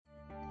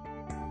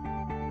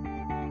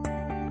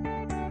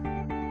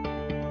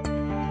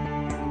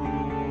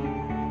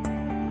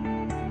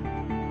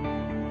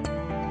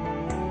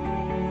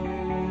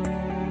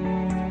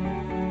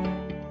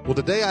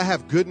Well, today I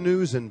have good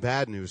news and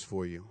bad news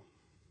for you.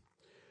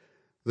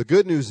 The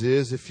good news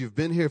is if you've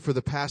been here for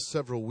the past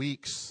several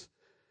weeks,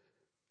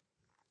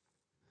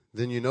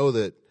 then you know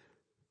that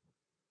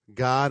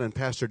God and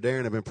Pastor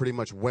Darren have been pretty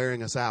much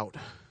wearing us out.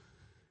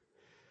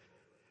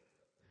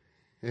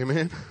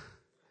 Amen?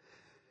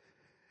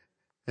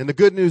 And the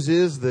good news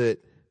is that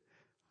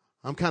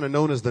I'm kind of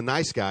known as the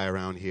nice guy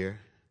around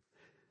here.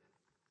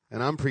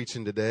 And I'm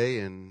preaching today,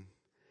 and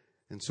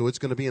so it's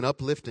going to be an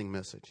uplifting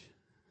message.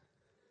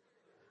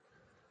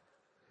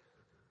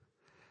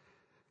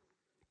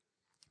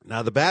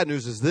 Now, the bad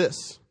news is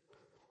this.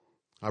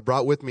 I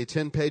brought with me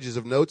 10 pages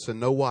of notes and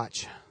no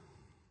watch.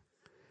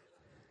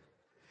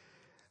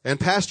 And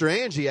Pastor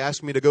Angie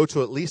asked me to go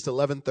to at least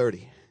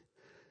 11:30.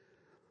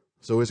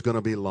 So it's going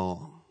to be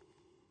long.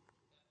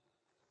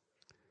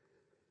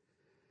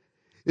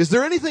 Is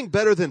there anything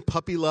better than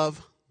puppy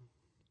love?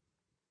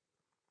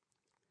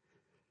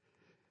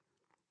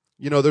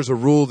 You know, there's a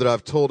rule that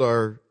I've told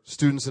our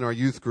students in our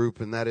youth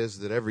group, and that is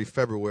that every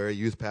February,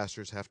 youth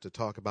pastors have to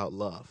talk about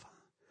love.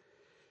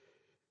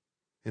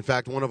 In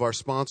fact, one of our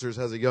sponsors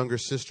has a younger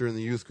sister in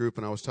the youth group,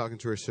 and I was talking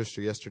to her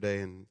sister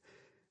yesterday and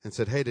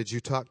said, hey, did you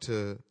talk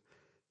to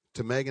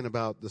Megan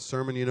about the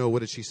sermon? You know, what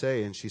did she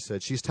say? And she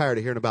said, she's tired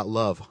of hearing about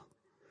love.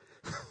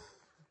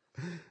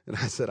 And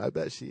I said, I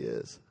bet she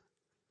is.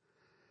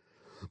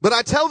 But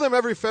I tell them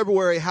every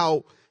February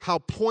how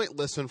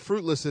pointless and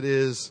fruitless it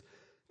is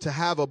to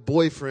have a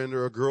boyfriend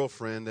or a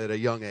girlfriend at a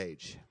young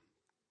age.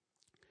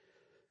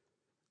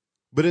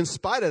 But in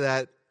spite of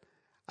that,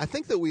 I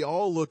think that we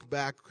all look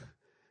back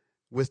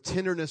with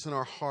tenderness in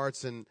our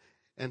hearts and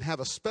have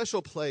a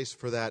special place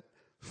for that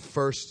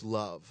first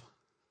love.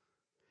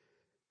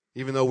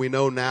 Even though we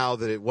know now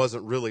that it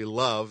wasn't really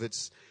love,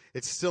 it's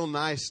still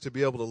nice to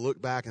be able to look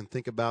back and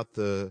think about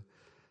the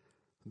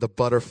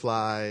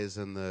butterflies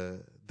and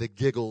the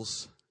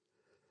giggles,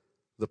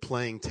 the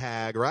playing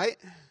tag, right?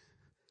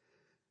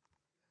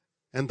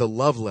 And the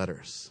love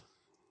letters.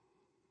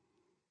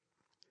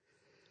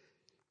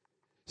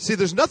 See,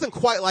 there's nothing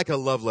quite like a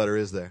love letter,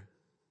 is there?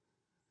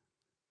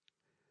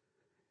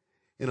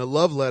 In a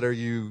love letter,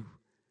 you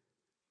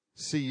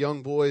see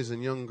young boys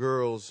and young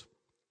girls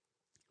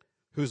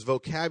whose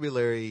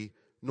vocabulary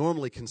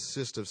normally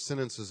consists of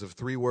sentences of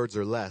 3 words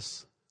or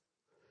less,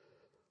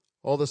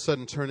 all of a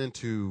sudden turn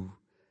into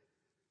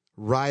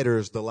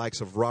writers the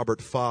likes of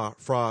Robert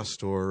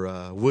Frost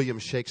or William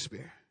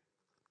Shakespeare.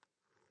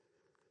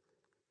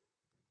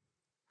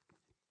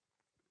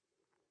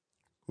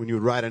 When you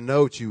would write a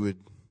note, you would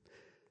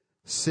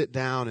sit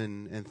down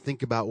and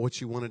think about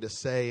what you wanted to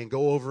say and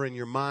go over in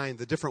your mind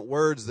the different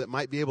words that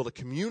might be able to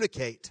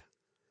communicate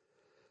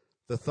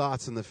the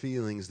thoughts and the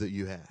feelings that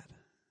you had.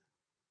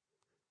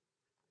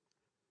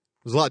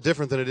 It was a lot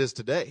different than it is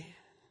today.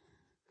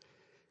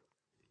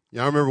 I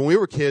remember when we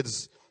were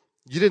kids,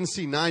 you didn't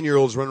see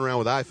 9-year-olds running around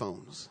with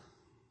iPhones.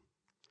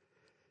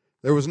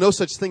 There was no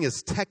such thing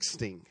as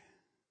texting.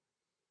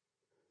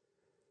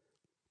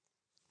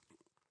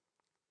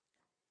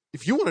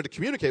 If you wanted to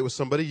communicate with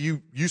somebody,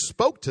 you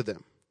spoke to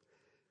them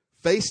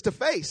face to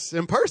face,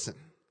 in person.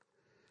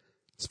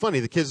 It's funny,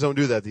 the kids don't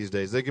do that these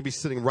days. They can be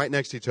sitting right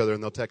next to each other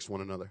and they'll text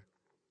one another.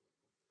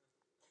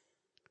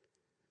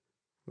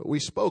 But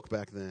we spoke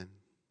back then.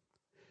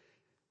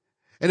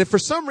 And if for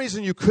some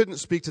reason you couldn't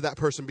speak to that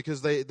person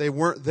because they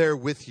weren't there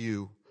with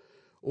you,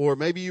 or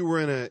maybe you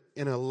were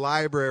in a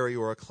library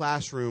or a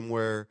classroom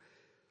where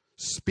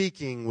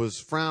speaking was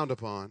frowned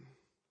upon,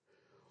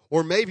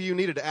 or maybe you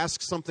needed to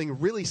ask something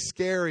really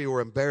scary or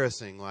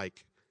embarrassing,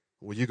 like,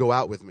 will you go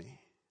out with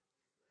me?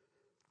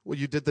 Well,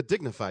 you did the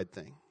dignified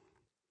thing.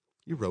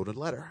 You wrote a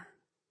letter.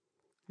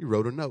 You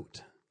wrote a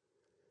note.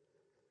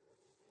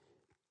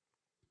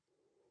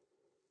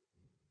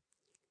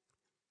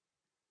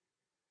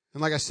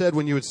 And like I said,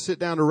 when you would sit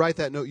down to write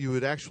that note, you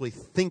would actually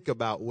think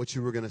about what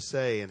you were going to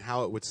say and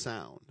how it would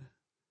sound.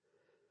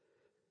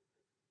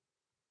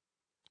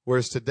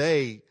 Whereas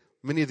today,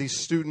 many of these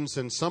students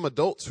and some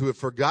adults who have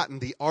forgotten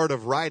the art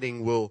of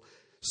writing will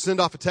send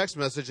off a text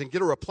message and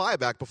get a reply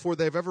back before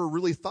they've ever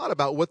really thought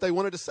about what they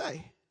wanted to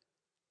say.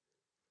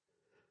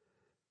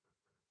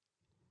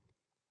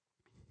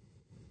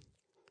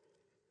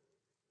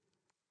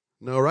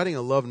 No, writing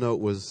a love note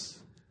was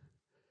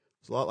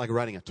a lot like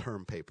writing a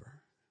term paper.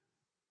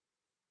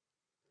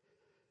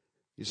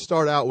 You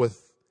start out with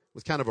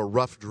kind of a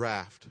rough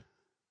draft. At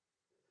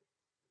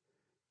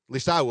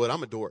least I would.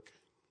 I'm a dork.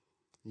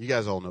 You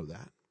guys all know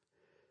that.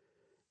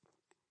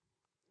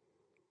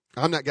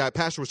 I'm that guy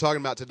Pastor was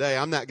talking about today.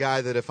 I'm that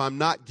guy that if I'm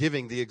not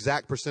giving the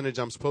exact percentage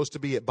I'm supposed to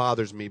be, it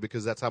bothers me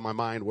because that's how my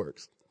mind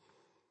works.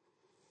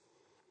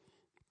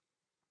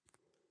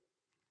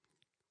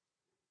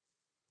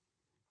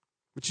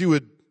 But you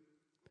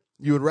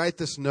would write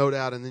this note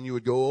out, and then you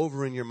would go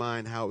over in your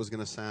mind how it was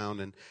going to sound.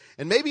 And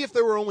maybe if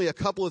there were only a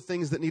couple of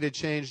things that needed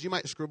changed, you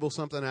might scribble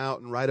something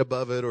out and write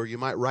above it, or you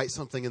might write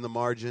something in the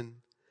margin.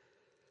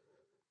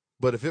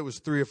 But if it was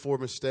 3 or 4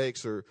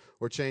 mistakes or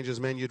changes,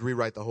 man, you'd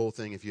rewrite the whole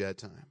thing if you had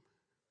time.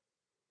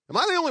 Am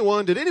I the only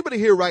one? Did anybody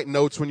here write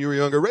notes when you were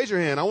younger? Raise your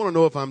hand. I want to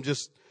know if I'm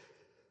just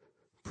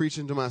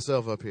preaching to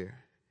myself up here.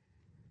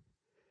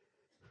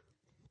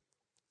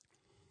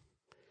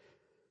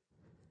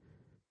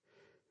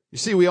 You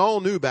see, we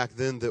all knew back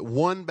then that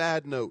one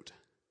bad note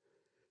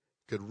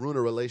could ruin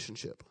a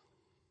relationship.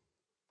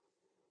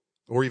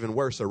 Or even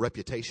worse, a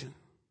reputation.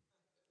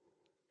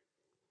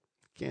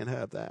 Can't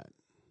have that.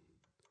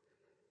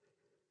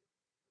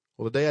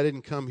 Well, today I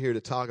didn't come here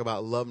to talk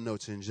about love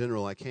notes in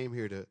general. I came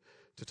here to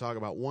talk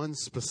about one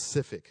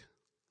specific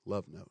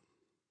love note.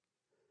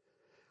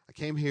 I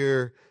came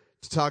here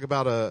to talk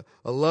about a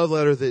love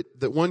letter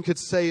that one could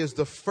say is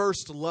the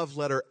first love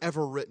letter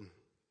ever written.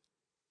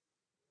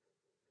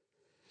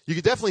 You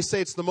could definitely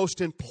say it's the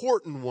most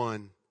important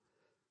one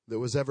that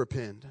was ever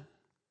penned.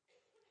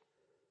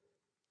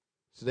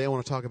 Today I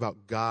want to talk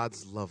about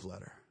God's love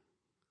letter.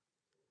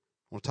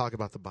 I want to talk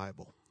about the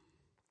Bible.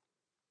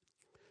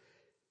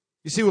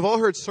 You see, we've all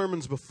heard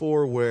sermons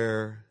before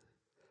where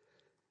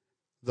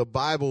the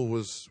Bible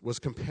was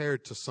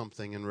compared to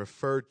something and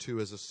referred to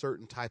as a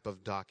certain type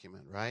of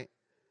document, right?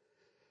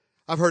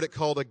 I've heard it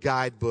called a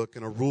guidebook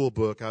and a rule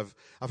book. I've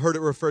heard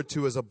it referred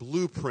to as a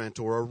blueprint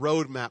or a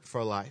roadmap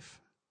for life.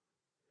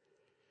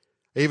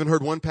 I even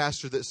heard one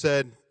pastor that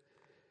said,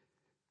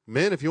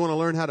 men, if you want to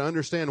learn how to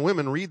understand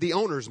women, read the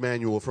owner's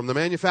manual from the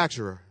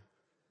manufacturer.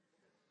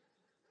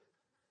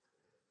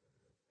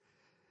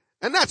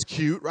 And that's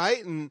cute,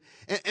 right? And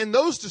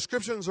those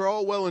descriptions are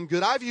all well and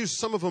good. I've used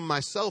some of them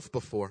myself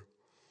before.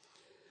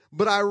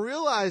 But I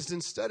realized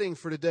in studying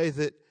for today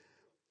that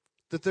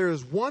there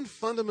is one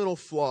fundamental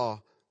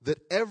flaw that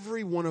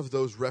every one of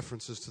those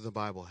references to the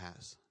Bible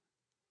has.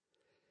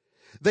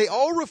 They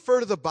all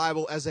refer to the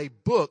Bible as a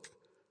book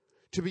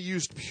to be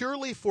used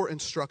purely for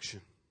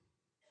instruction.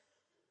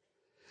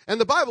 And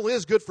the Bible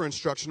is good for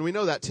instruction. We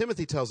know that.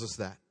 Timothy tells us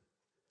that.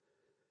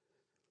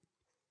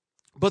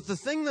 But the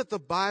thing that the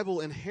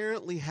Bible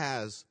inherently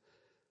has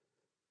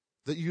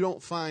that you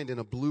don't find in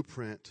a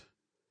blueprint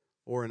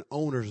or an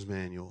owner's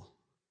manual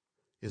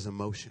is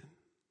emotion.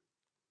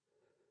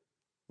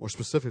 More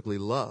specifically,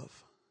 love.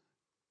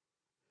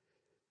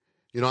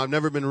 You know, I've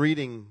never been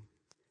reading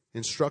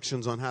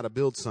instructions on how to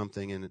build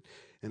something and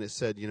it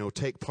said, you know,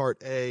 take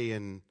part A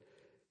and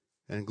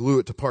glue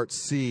it to part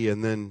C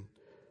and then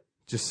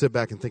just sit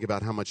back and think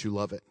about how much you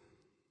love it.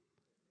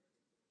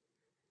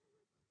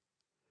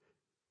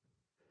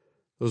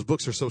 Those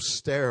books are so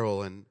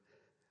sterile, and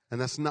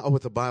that's not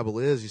what the Bible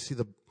is. You see,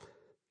 the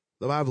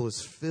Bible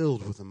is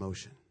filled with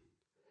emotion.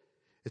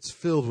 It's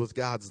filled with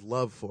God's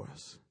love for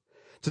us.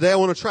 Today I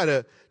want to try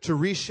to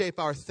reshape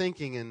our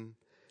thinking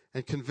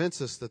and convince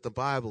us that the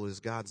Bible is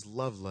God's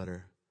love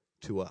letter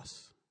to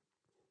us.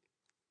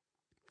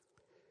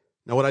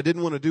 Now, what I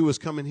didn't want to do was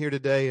come in here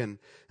today and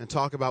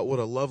talk about what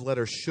a love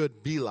letter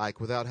should be like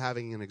without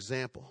having an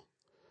example.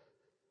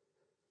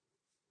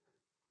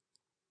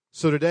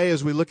 So today,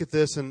 as we look at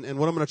this, and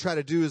what I'm going to try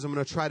to do is I'm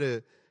going to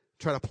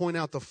try to point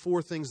out the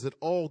 4 things that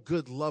all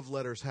good love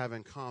letters have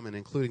in common,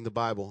 including the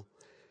Bible.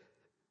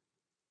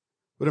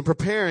 But in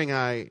preparing,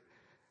 I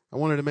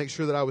wanted to make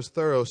sure that I was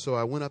thorough, so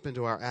I went up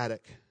into our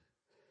attic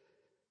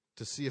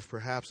to see if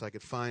perhaps I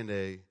could find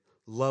a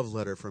love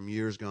letter from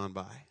years gone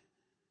by.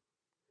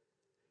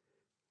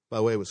 By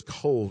the way, it was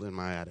cold in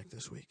my attic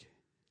this week.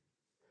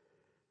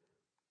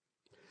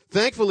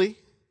 Thankfully,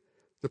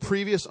 the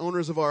previous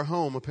owners of our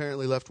home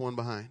apparently left one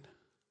behind.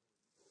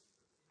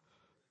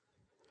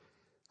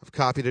 I've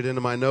copied it into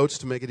my notes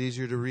to make it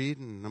easier to read,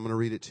 and I'm going to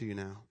read it to you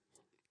now.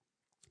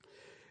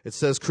 It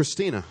says,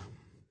 Christina.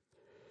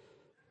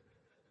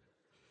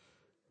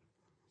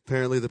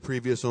 Apparently the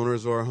previous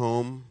owners of our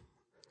home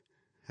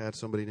had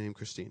somebody named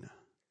Christina.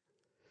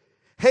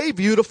 Hey,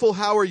 beautiful,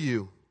 how are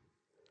you?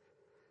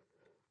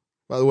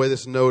 By the way,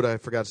 this note, I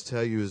forgot to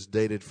tell you, is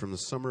dated from the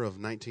summer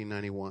of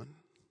 1991.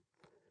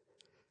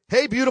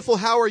 Hey, beautiful,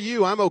 how are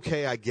you? I'm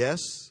okay, I guess.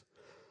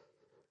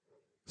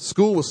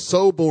 School was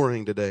so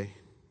boring today.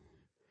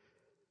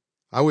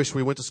 I wish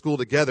we went to school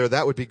together.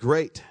 That would be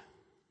great.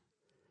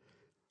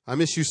 I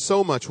miss you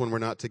so much when we're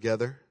not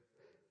together.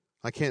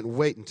 I can't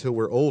wait until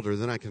we're older.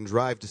 Then I can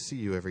drive to see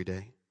you every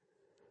day.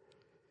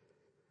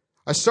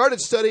 I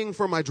started studying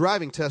for my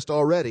driving test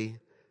already.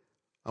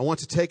 I want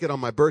to take it on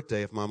my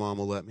birthday if my mom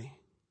will let me.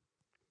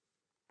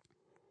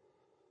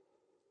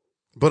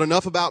 But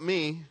enough about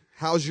me.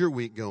 How's your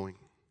week going?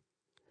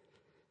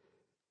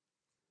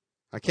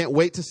 I can't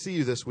wait to see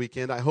you this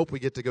weekend. I hope we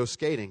get to go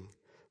skating.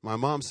 My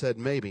mom said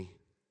maybe.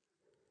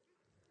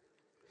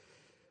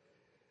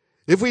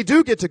 If we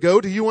do get to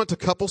go, do you want to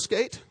couple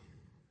skate?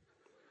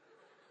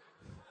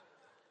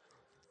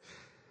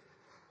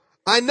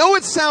 I know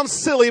it sounds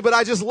silly, but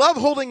I just love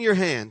holding your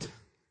hand.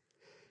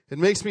 It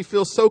makes me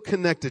feel so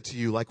connected to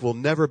you, like we'll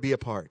never be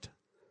apart.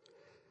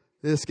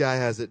 This guy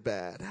has it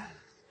bad.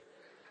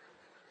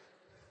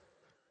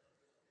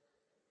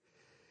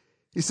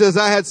 He says,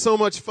 I had so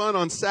much fun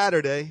on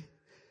Saturday.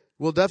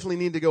 We'll definitely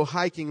need to go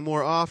hiking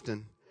more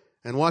often.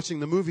 And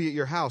watching the movie at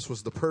your house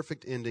was the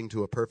perfect ending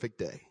to a perfect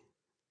day.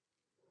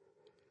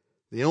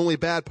 The only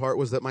bad part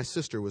was that my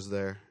sister was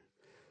there.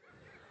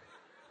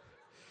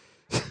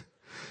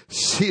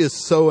 She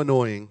is so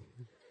annoying.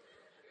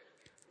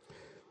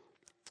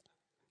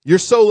 You're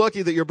so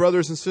lucky that your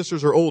brothers and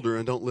sisters are older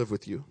and don't live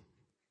with you.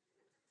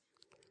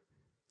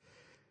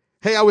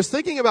 Hey, I was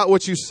thinking about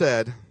what you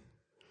said.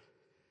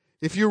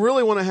 If you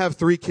really want to have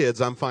 3 kids,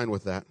 I'm fine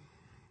with that.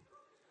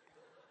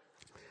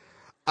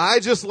 I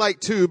just like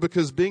 2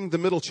 because being the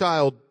middle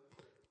child,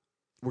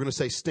 we're going to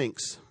say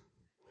stinks.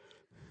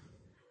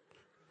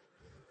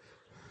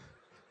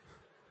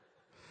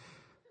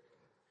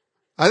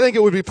 I think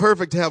it would be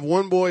perfect to have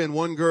 1 boy and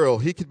 1 girl.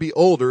 He could be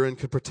older and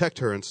could protect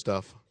her and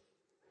stuff.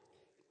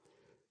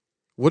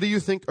 What do you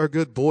think are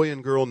good boy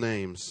and girl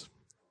names?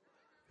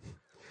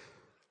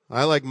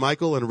 I like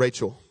Michael and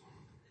Rachel.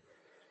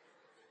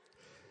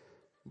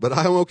 But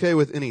I'm okay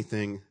with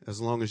anything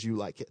as long as you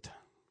like it.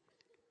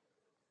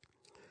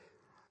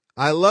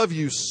 I love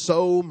you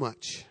so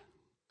much.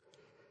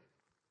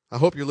 I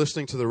hope you're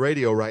listening to the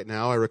radio right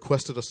now. I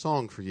requested a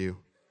song for you.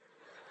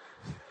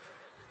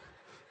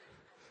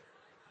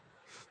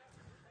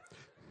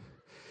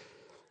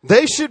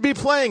 They should be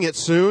playing it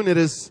soon. It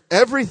is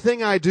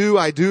Everything I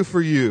Do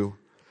for You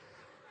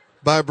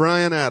by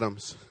Bryan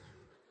Adams.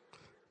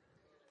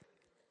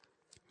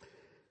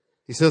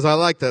 He says, I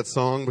like that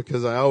song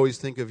because I always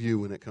think of you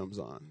when it comes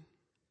on.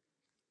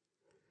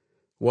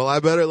 Well, I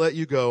better let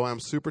you go. I'm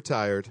super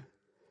tired.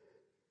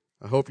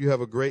 I hope you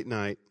have a great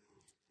night.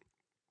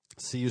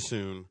 See you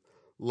soon.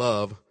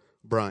 Love,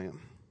 Brian.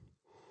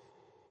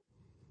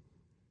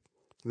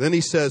 Then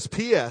he says,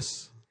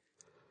 P.S.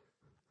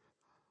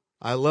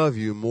 I love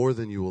you more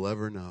than you will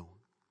ever know.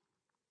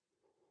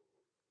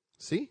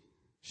 See?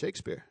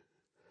 Shakespeare.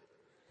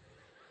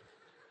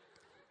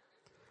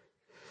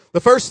 The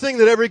first thing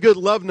that every good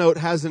love note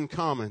has in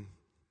common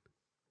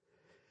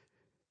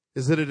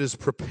is that it is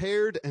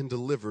prepared and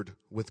delivered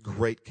with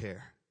great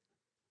care.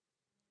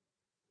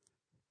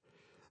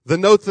 The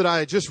note that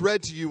I just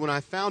read to you when I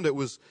found it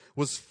was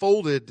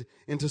folded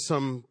into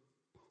some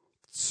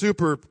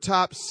super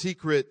top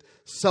secret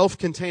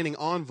self-containing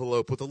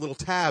envelope with a little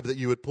tab that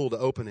you would pull to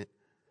open it.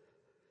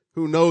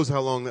 Who knows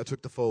how long that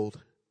took to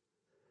fold?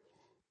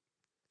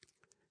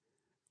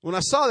 When I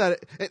saw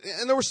that,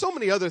 and there were so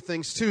many other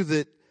things too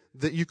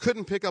that you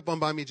couldn't pick up on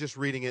by me just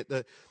reading it.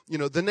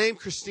 The name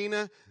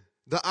Christina,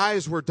 the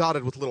eyes were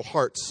dotted with little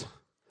hearts.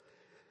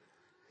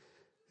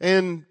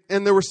 And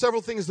there were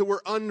several things that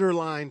were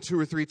underlined 2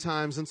 or 3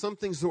 times, and some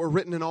things that were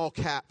written in all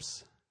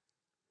caps.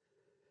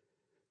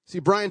 See,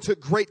 Brian took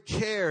great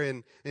care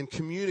in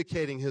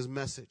communicating his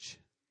message.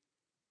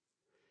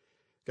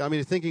 Got me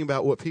to thinking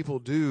about what people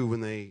do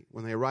when they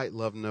write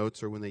love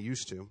notes, or when they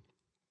used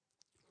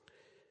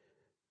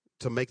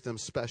to make them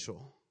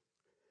special.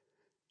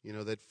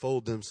 They'd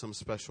fold them some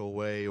special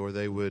way, or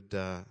they would,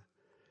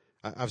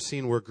 I've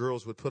seen where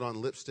girls would put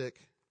on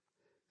lipstick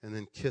and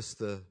then kiss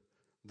the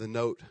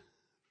note,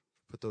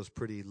 put those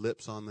pretty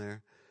lips on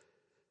there.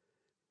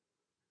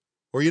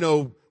 Or,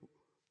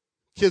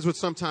 kids would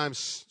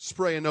sometimes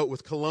spray a note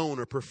with cologne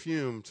or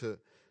perfume to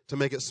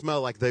make it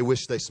smell like they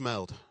wish they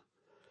smelled.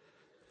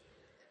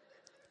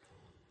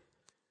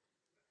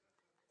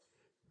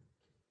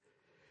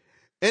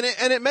 And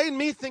it made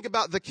me think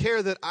about the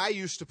care that I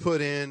used to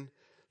put in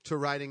to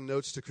writing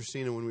notes to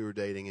Christina when we were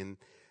dating.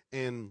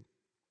 And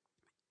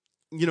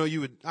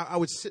I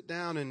would sit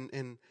down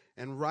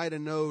and write a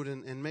note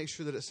and make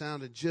sure that it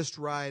sounded just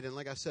right. And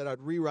like I said,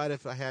 I'd rewrite it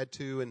if I had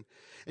to. And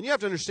you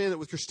have to understand that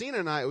with Christina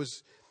and I, it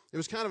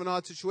was kind of an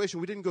odd situation.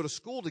 We didn't go to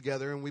school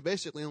together, and we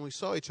basically only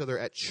saw each other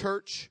at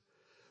church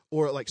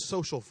or at like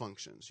social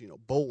functions,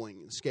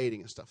 bowling and skating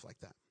and stuff like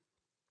that.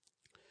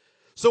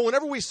 So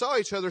whenever we saw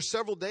each other,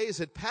 several days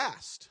had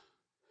passed.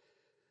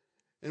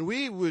 And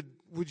we would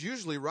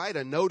usually write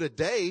a note a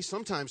day,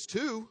 sometimes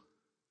 2.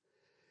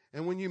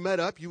 And when you met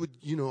up,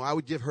 I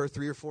would give her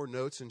 3 or 4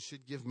 notes, and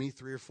she'd give me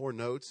 3 or 4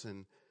 notes.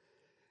 And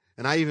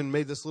I even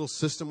made this little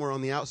system where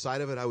on the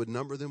outside of it, I would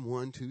number them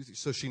 1, 2, 3,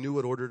 so she knew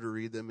what order to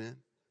read them in.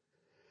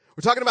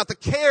 We're talking about the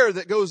care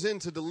that goes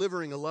into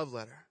delivering a love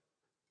letter.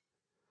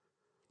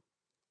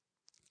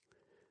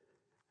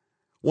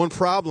 One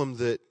problem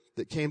that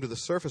came to the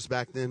surface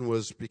back then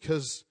was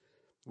because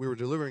we were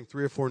delivering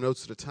 3 or 4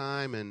 notes at a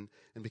time, and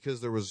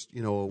because there was,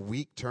 a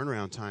week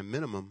turnaround time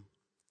minimum.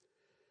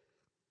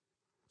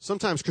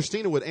 Sometimes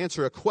Christina would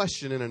answer a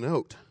question in a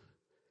note,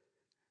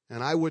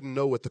 and I wouldn't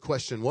know what the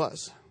question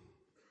was.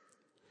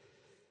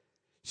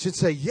 She'd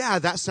say, yeah,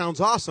 that sounds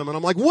awesome. And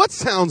I'm like, what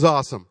sounds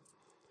awesome?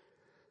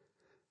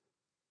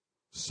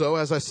 So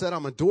as I said,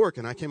 I'm a dork,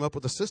 and I came up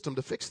with a system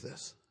to fix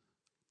this.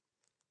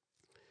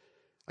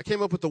 I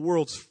came up with the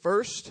world's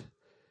first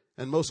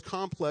and most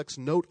complex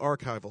note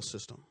archival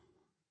system,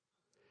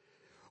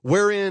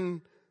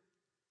 wherein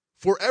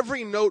for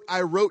every note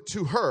I wrote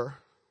to her,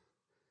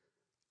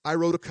 I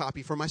wrote a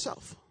copy for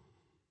myself.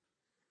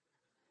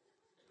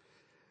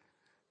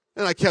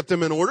 And I kept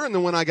them in order, and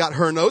then when I got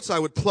her notes, I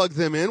would plug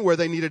them in where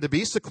they needed to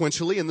be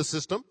sequentially in the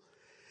system.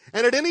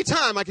 And at any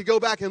time, I could go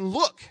back and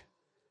look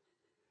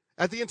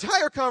at the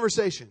entire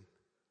conversation.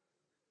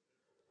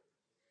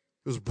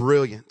 It was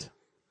brilliant.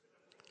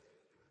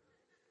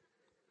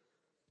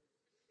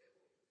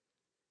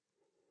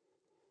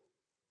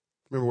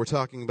 Remember, we're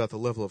talking about the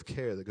level of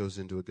care that goes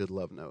into a good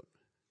love note.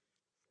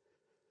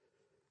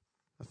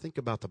 think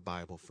about the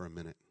Bible for a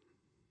minute.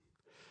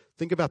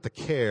 Think about the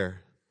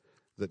care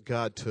that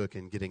God took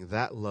in getting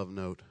that love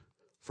note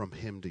from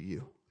him to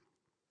you.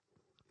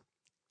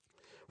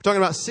 We're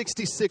talking about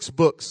 66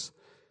 books,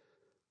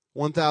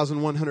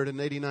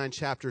 1,189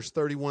 chapters,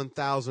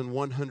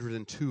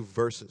 31,102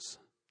 verses.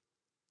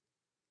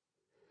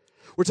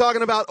 We're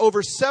talking about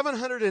over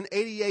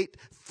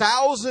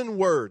 788,000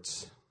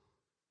 words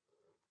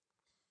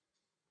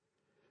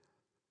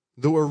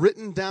that were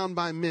written down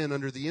by men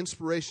under the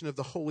inspiration of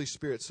the Holy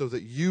Spirit so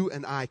that you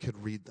and I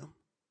could read them.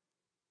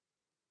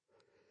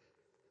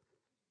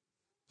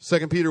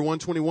 2 Peter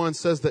 1:21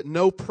 says that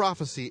no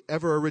prophecy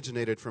ever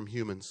originated from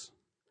humans.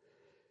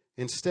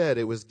 Instead,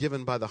 it was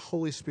given by the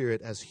Holy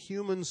Spirit as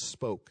humans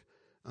spoke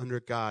under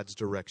God's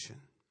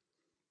direction.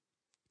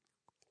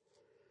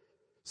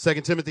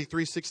 2 Timothy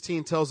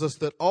 3:16 tells us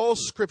that all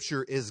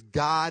Scripture is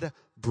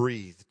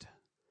God-breathed.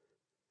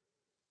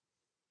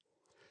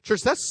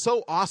 Church, that's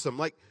so awesome.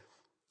 Like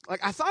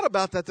I thought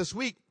about that this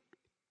week.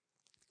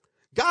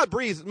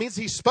 God-breathed means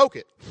He spoke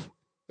it.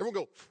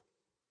 Everyone go.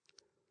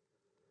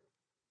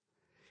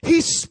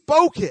 He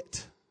spoke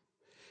it.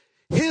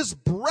 His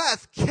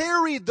breath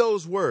carried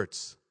those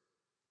words.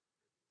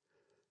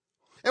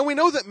 And we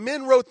know that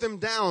men wrote them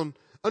down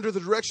under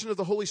the direction of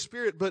the Holy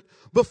Spirit, but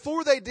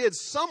before they did,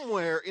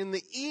 somewhere in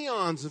the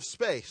eons of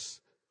space,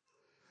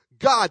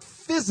 God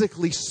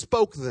physically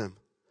spoke them.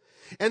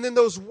 And then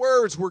those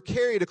words were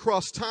carried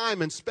across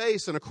time and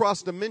space and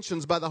across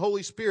dimensions by the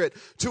Holy Spirit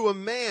to a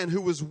man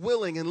who was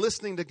willing and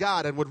listening to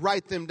God and would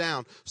write them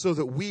down so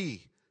that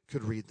we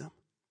could read them.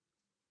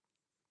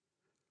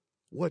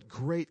 What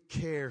great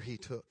care he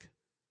took.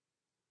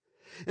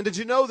 And did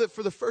you know that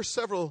for the first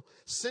several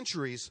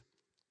centuries,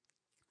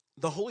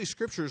 the Holy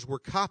Scriptures were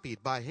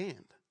copied by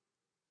hand?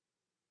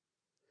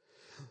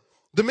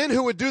 The men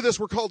who would do this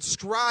were called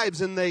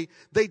scribes, and they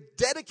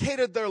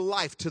dedicated their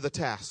life to the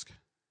task.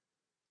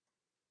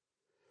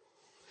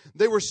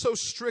 They were so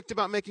strict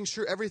about making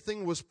sure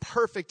everything was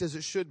perfect as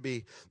it should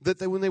be, that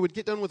when they would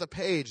get done with a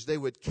page, they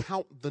would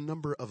count the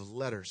number of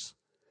letters.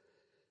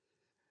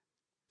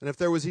 And if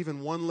there was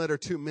even one letter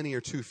too many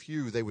or too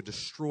few, they would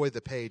destroy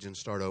the page and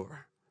start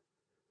over.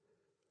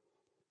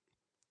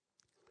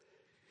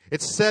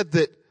 It's said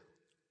that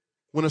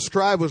when a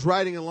scribe was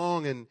writing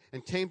along and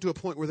came to a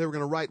point where they were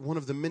going to write one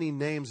of the many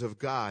names of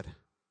God,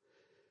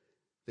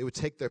 they would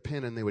take their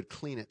pen and they would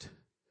clean it,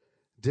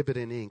 dip it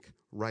in ink,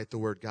 write the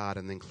word God,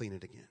 and then clean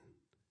it again.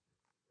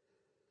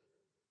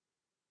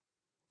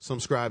 Some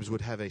scribes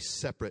would have a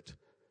separate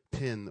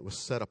pen that was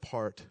set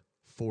apart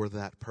for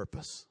that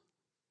purpose.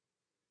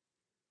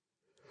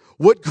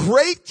 What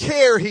great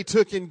care he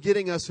took in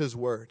getting us his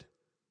word.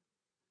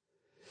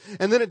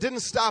 And then it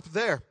didn't stop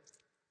there.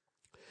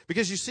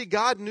 Because you see,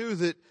 God knew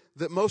that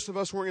most of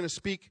us weren't going to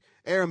speak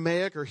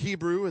Aramaic or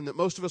Hebrew, and that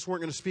most of us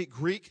weren't going to speak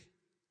Greek.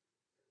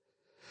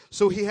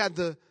 So he had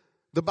the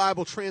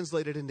Bible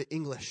translated into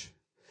English.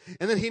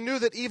 And then he knew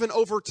that even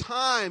over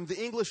time,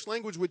 the English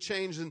language would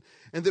change, and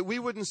that we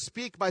wouldn't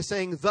speak by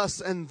saying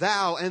thus and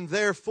thou and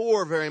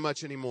therefore very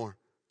much anymore.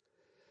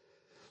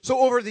 So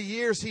over the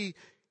years, he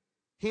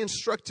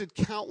instructed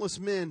countless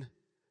men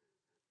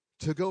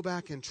to go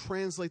back and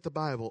translate the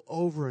Bible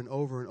over and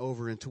over and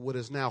over into what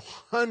is now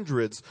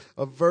hundreds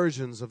of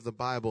versions of the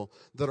Bible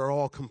that are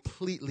all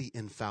completely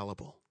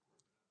infallible.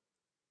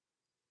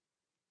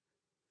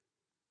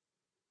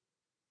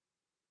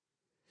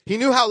 He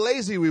knew how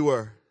lazy we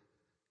were,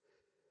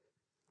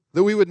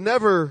 that we would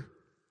never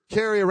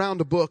carry around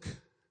a book,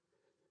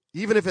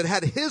 even if it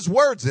had his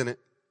words in it,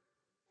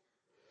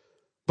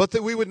 but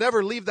that we would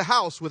never leave the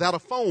house without a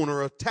phone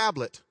or a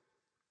tablet.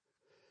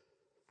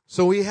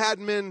 So he had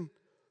men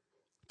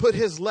put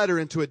his letter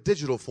into a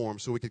digital form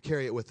so we could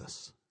carry it with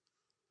us.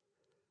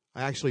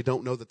 I actually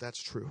don't know that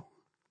that's true.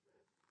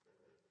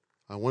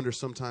 I wonder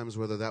sometimes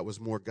whether that was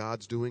more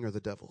God's doing or the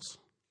devil's.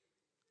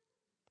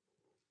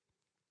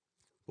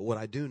 But what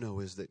I do know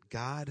is that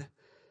God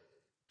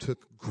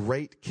took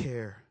great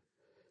care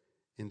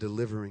in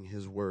delivering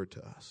his word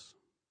to us.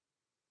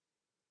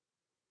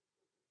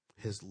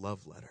 His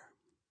love letter.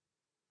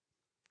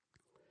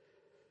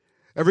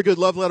 Every good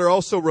love letter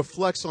also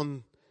reflects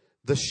on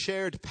the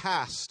shared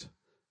past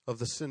of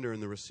the sender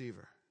and the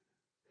receiver.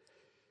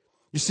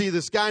 You see,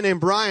 this guy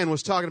named Brian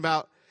was talking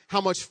about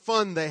how much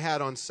fun they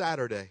had on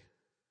Saturday.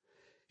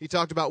 He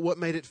talked about what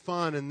made it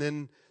fun and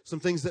then some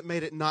things that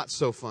made it not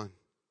so fun.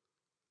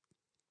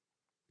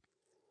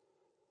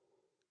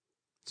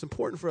 It's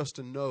important for us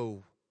to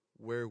know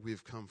where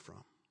we've come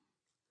from.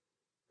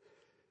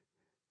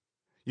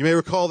 You may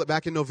recall that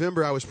back in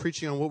November I was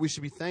preaching on what we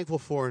should be thankful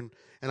for, and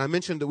I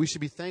mentioned that we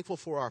should be thankful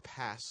for our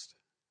past.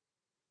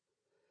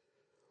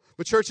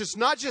 But church, it's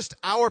not just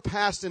our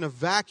past in a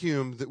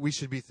vacuum that we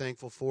should be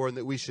thankful for and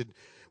that we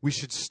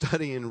should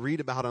study and read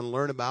about and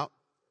learn about.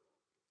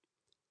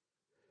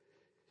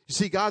 You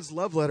see, God's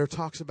love letter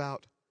talks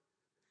about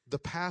the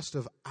past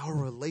of our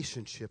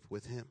relationship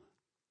with him.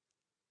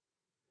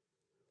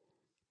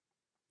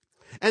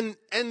 And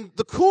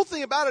the cool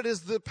thing about it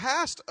is the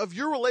past of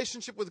your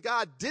relationship with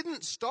God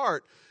didn't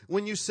start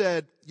when you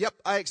said, yep,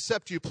 I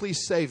accept you,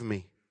 please save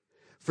me.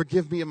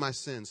 Forgive me of my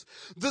sins.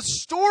 The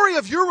story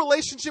of your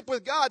relationship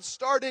with God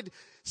started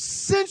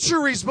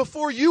centuries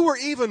before you were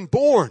even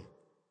born.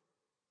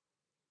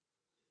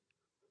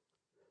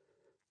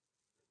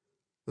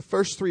 The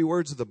first 3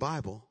 words of the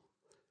Bible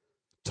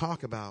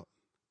talk about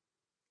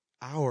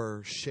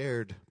our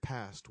shared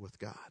past with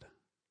God.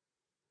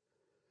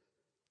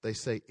 They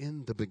say,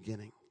 in the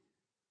beginning.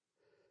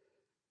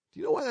 Do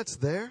you know why that's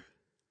there?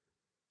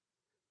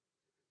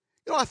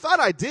 You know, I thought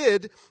I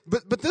did,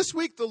 but this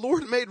week the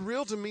Lord made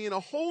real to me in a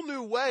whole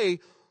new way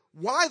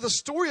why the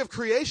story of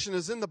creation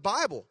is in the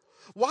Bible.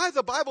 Why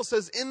the Bible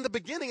says in the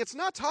beginning. It's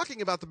not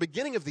talking about the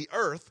beginning of the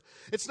earth.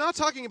 It's not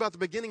talking about the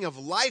beginning of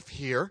life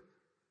here.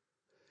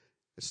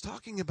 It's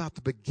talking about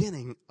the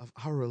beginning of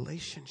our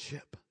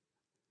relationship.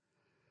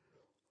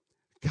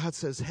 God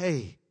says,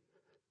 hey,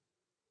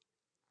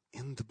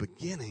 in the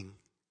beginning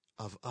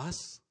of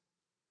us,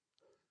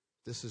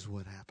 this is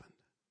what happened.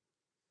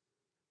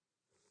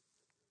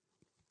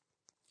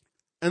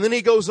 And then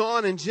he goes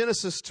on in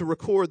Genesis to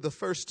record the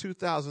first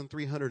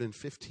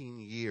 2,315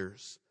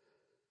 years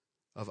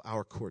of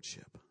our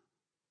courtship.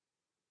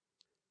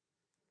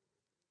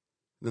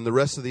 Then the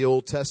rest of the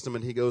Old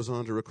Testament, he goes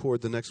on to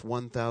record the next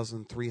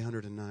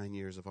 1,309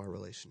 years of our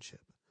relationship.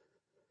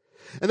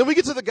 And then we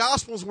get to the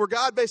Gospels where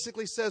God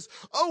basically says,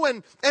 oh,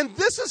 and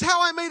this is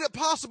how I made it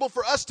possible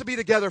for us to be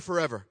together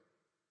forever.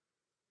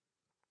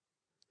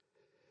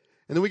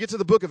 And then we get to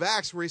the book of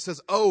Acts where he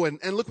says, oh, and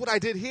look what I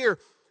did here.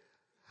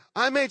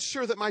 I made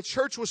sure that my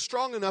church was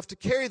strong enough to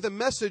carry the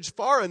message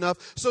far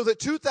enough so that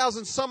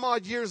 2,000 some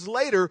odd years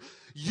later,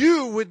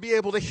 you would be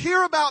able to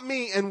hear about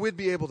me and would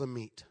be able to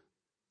meet.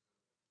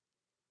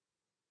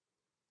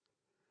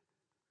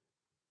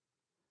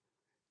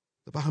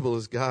 The Bible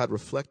is God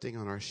reflecting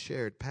on our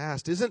shared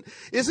past. Isn't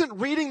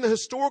reading the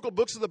historical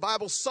books of the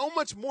Bible so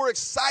much more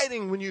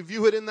exciting when you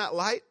view it in that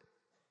light?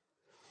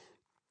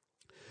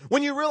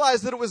 When you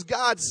realize that it was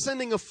God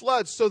sending a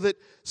flood so that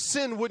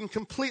sin wouldn't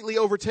completely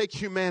overtake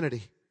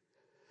humanity.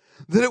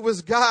 That it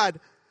was God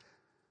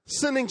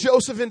sending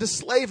Joseph into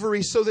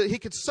slavery so that he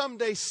could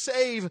someday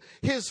save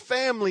his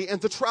family and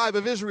the tribe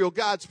of Israel,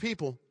 God's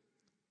people,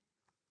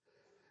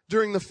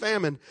 during the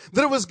famine.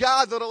 That it was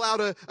God that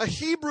allowed a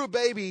Hebrew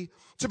baby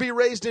to be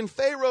raised in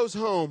Pharaoh's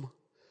home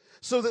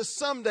so that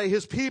someday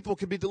his people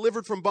could be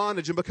delivered from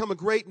bondage and become a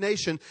great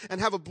nation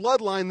and have a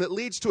bloodline that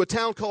leads to a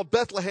town called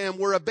Bethlehem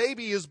where a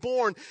baby is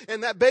born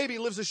and that baby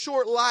lives a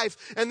short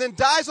life and then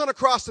dies on a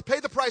cross to pay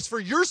the price for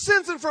your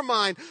sins and for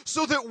mine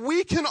so that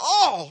we can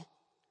all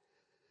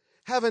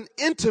have an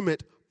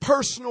intimate,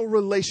 personal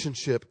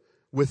relationship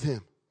with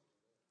him.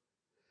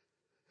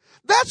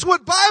 That's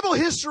what Bible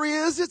history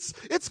is.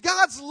 It's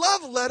God's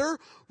love letter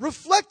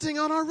reflecting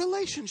on our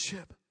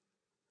relationship.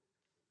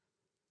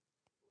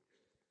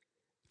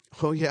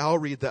 Oh yeah, I'll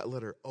read that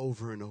letter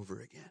over and over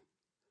again.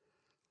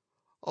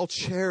 I'll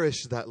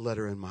cherish that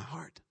letter in my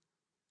heart.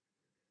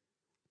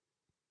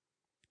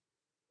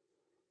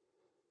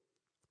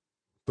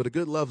 But a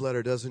good love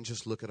letter doesn't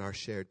just look at our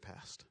shared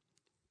past.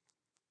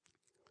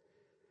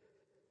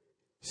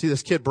 See,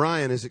 this kid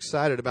Brian is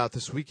excited about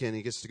this weekend.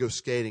 He gets to go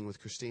skating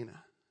with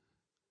Christina.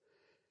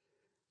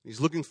 He's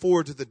looking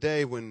forward to the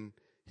day when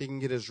he can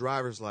get his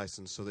driver's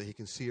license so that he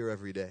can see her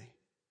every day.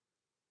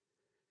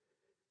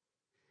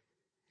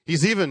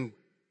 He's even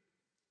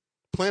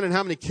planning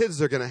how many kids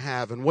they're going to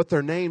have and what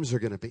their names are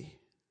going to be.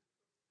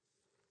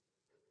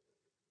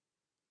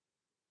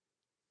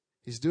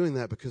 He's doing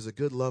that because a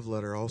good love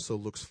letter also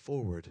looks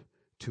forward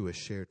to a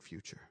shared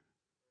future.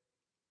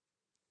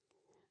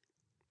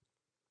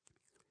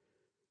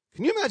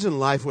 Can you imagine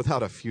life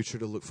without a future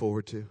to look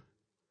forward to?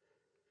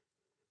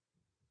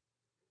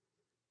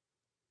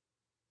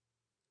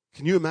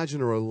 Can you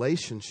imagine a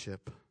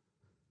relationship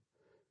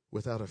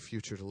without a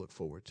future to look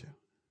forward to?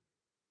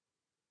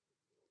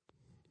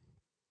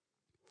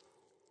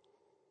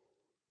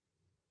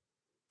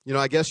 You know,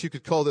 I guess you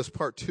could call this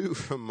part 2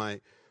 from my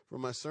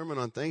sermon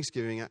on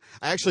Thanksgiving. I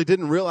actually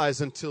didn't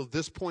realize until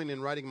this point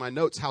in writing my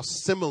notes how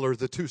similar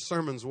the 2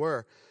 sermons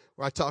were,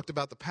 where I talked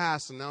about the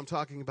past and now I'm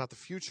talking about the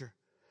future.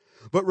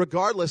 But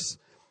regardless,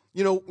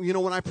 you know,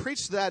 when I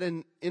preached that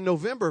in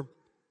November,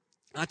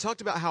 I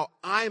talked about how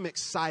I'm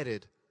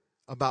excited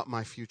about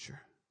my future.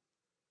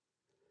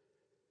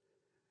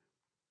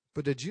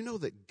 But did you know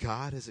that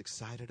God is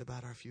excited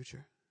about our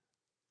future?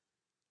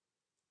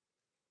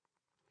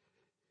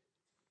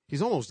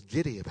 He's almost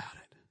giddy about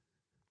it.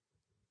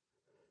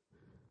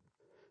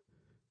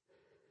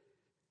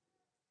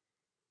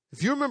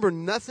 If you remember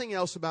nothing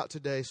else about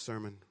today's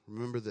sermon,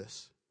 remember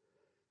this.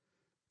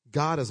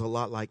 God is a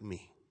lot like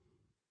me.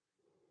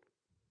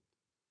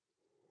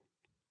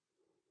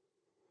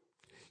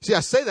 See,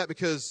 I say that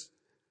because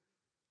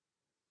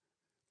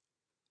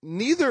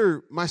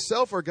neither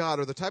myself or God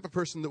are the type of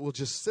person that will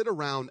just sit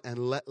around and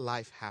let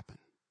life happen.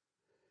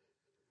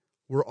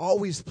 We're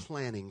always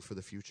planning for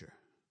the future.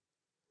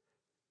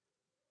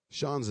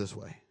 Sean's this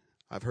way.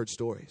 I've heard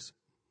stories.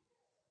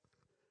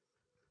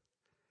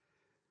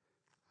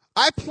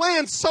 I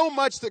plan so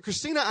much that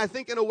Christina, I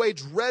think in a way,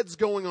 dreads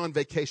going on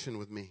vacation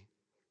with me.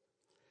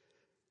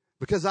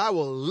 Because I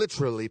will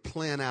literally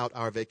plan out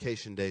our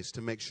vacation days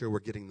to make sure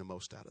we're getting the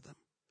most out of them.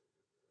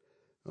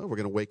 Well, we're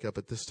going to wake up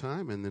at this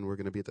time, and then we're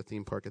going to be at the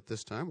theme park at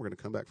this time. We're going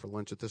to come back for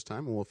lunch at this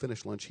time, and we'll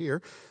finish lunch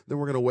here. Then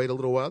we're going to wait a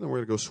little while, then we're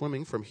going to go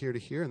swimming from here to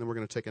here, and then we're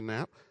going to take a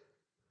nap.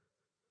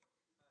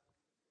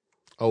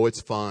 Oh,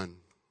 it's fun.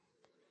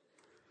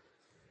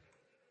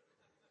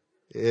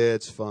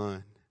 It's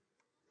fun.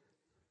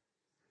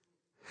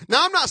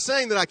 Now, I'm not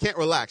saying that I can't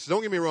relax.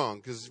 Don't get me wrong,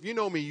 because if you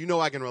know me, you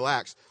know I can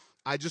relax.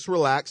 I just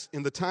relax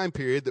in the time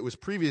period that was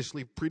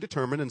previously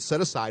predetermined and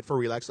set aside for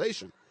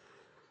relaxation.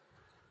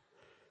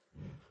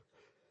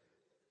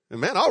 And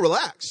man, I'll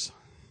relax.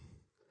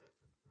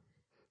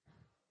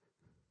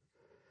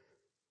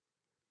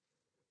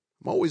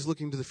 I'm always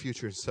looking to the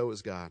future, and so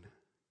is God.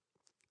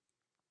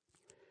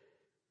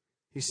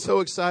 He's so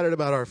excited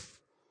about our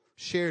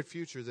shared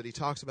future that he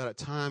talks about it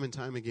time and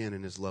time again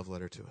in his love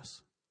letter to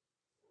us.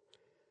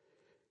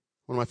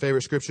 One of my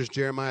favorite scriptures,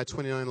 Jeremiah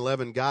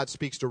 29:11, God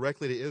speaks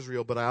directly to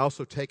Israel, but I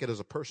also take it as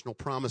a personal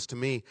promise to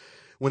me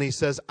when he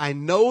says, I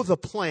know the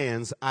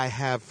plans I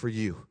have for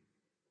you.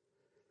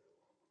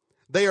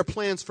 They are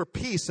plans for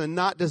peace and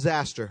not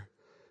disaster,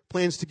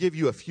 plans to give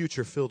you a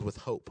future filled with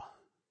hope.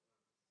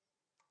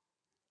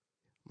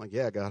 I'm like,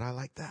 yeah, God, I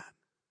like that.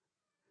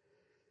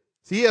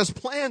 See, he has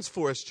plans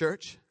for us,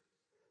 church.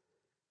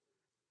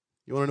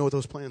 You want to know what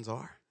those plans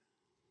are?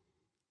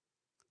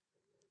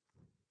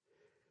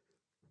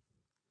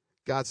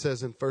 God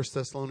says in 1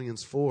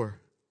 Thessalonians 4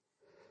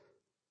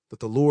 that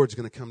the Lord's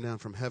going to come down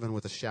from heaven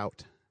with a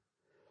shout,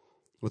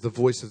 with the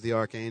voice of the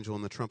archangel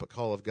and the trumpet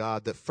call of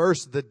God, that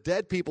first the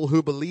dead people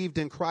who believed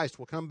in Christ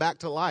will come back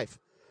to life.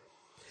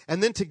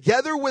 And then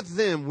together with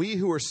them, we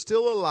who are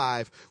still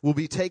alive will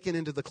be taken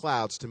into the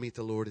clouds to meet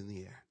the Lord in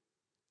the air.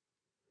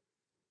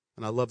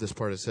 And I love this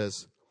part. It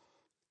says,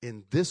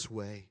 in this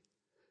way,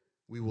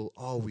 we will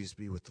always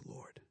be with the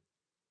Lord.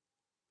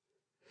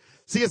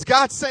 See, it's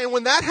God saying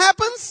when that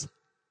happens,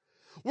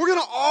 we're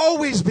going to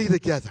always be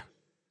together.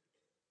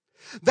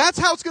 That's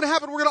how it's going to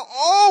happen. We're going to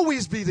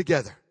always be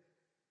together.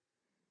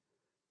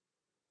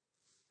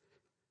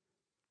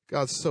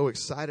 God's so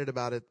excited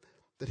about it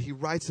that he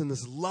writes in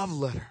this love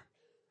letter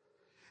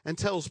and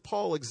tells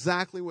Paul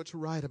exactly what to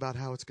write about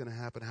how it's going to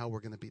happen, how we're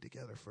going to be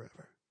together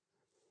forever.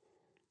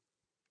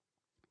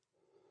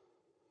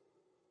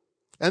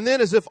 And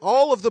then, as if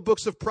all of the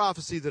books of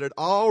prophecy that had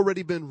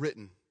already been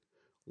written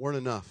weren't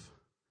enough,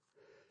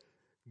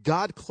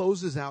 God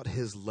closes out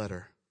his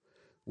letter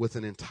with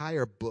an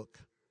entire book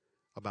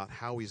about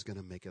how he's going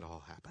to make it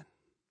all happen.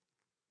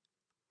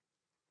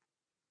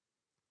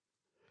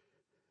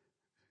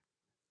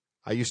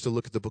 I used to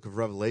look at the book of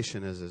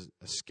Revelation as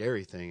a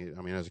scary thing.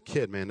 I mean, as a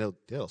kid, man,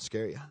 they'll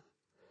scare you.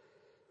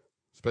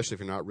 Especially if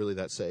you're not really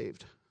that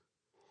saved.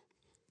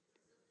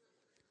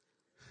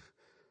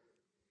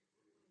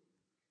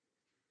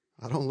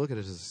 I don't look at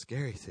it as a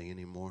scary thing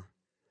anymore.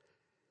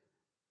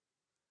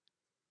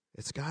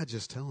 It's God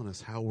just telling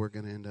us how we're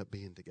going to end up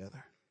being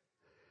together.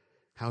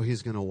 How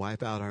he's going to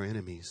wipe out our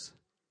enemies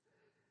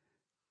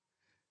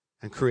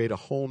and create a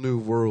whole new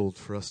world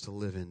for us to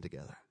live in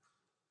together.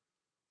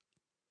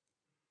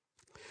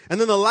 And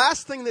then the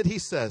last thing that he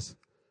says,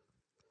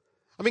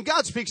 I mean,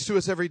 God speaks to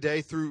us every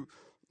day through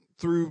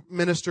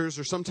ministers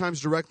or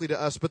sometimes directly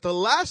to us, but the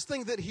last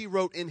thing that he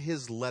wrote in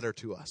his letter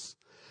to us,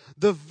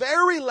 the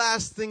very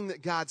last thing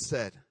that God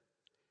said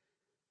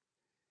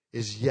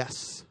is,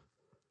 yes,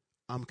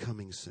 I'm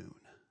coming soon.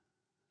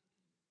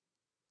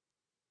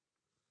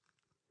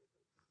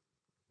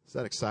 Is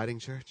that exciting,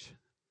 church?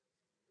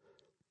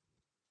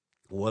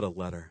 What a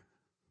letter.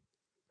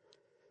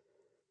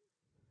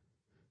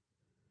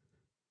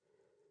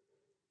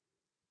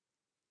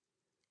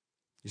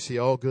 You see,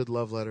 all good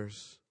love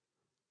letters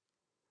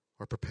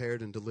are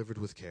prepared and delivered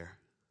with care.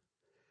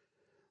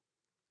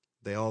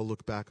 They all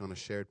look back on a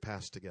shared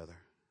past together,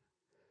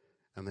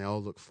 and they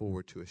all look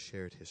forward to a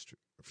shared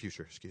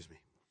future.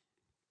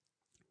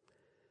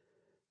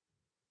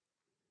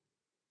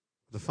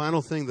 The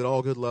final thing that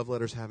all good love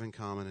letters have in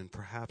common, and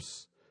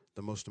perhaps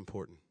the most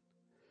important,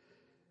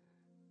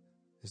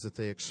 is that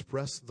they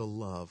express the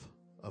love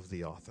of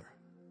the author.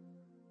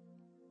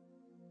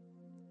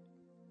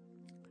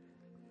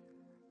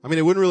 I mean,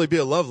 it wouldn't really be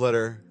a love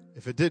letter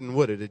if it didn't,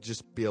 would it? It'd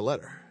just be a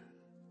letter.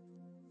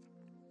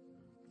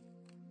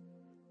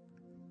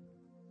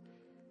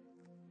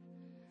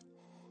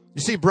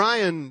 You see,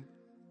 Brian,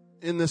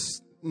 in this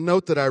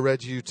note that I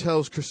read you,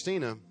 tells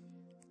Christina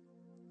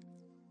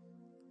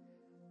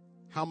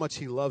how much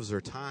he loves her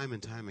time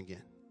and time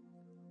again.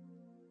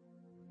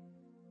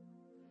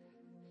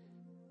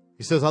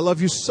 He says, I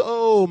love you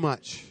so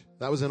much.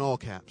 That was in all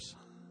caps.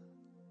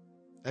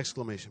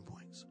 Exclamation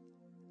points.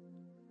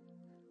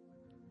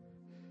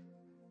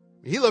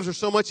 He loves her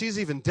so much, he's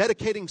even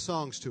dedicating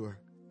songs to her.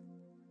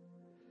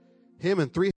 Him and three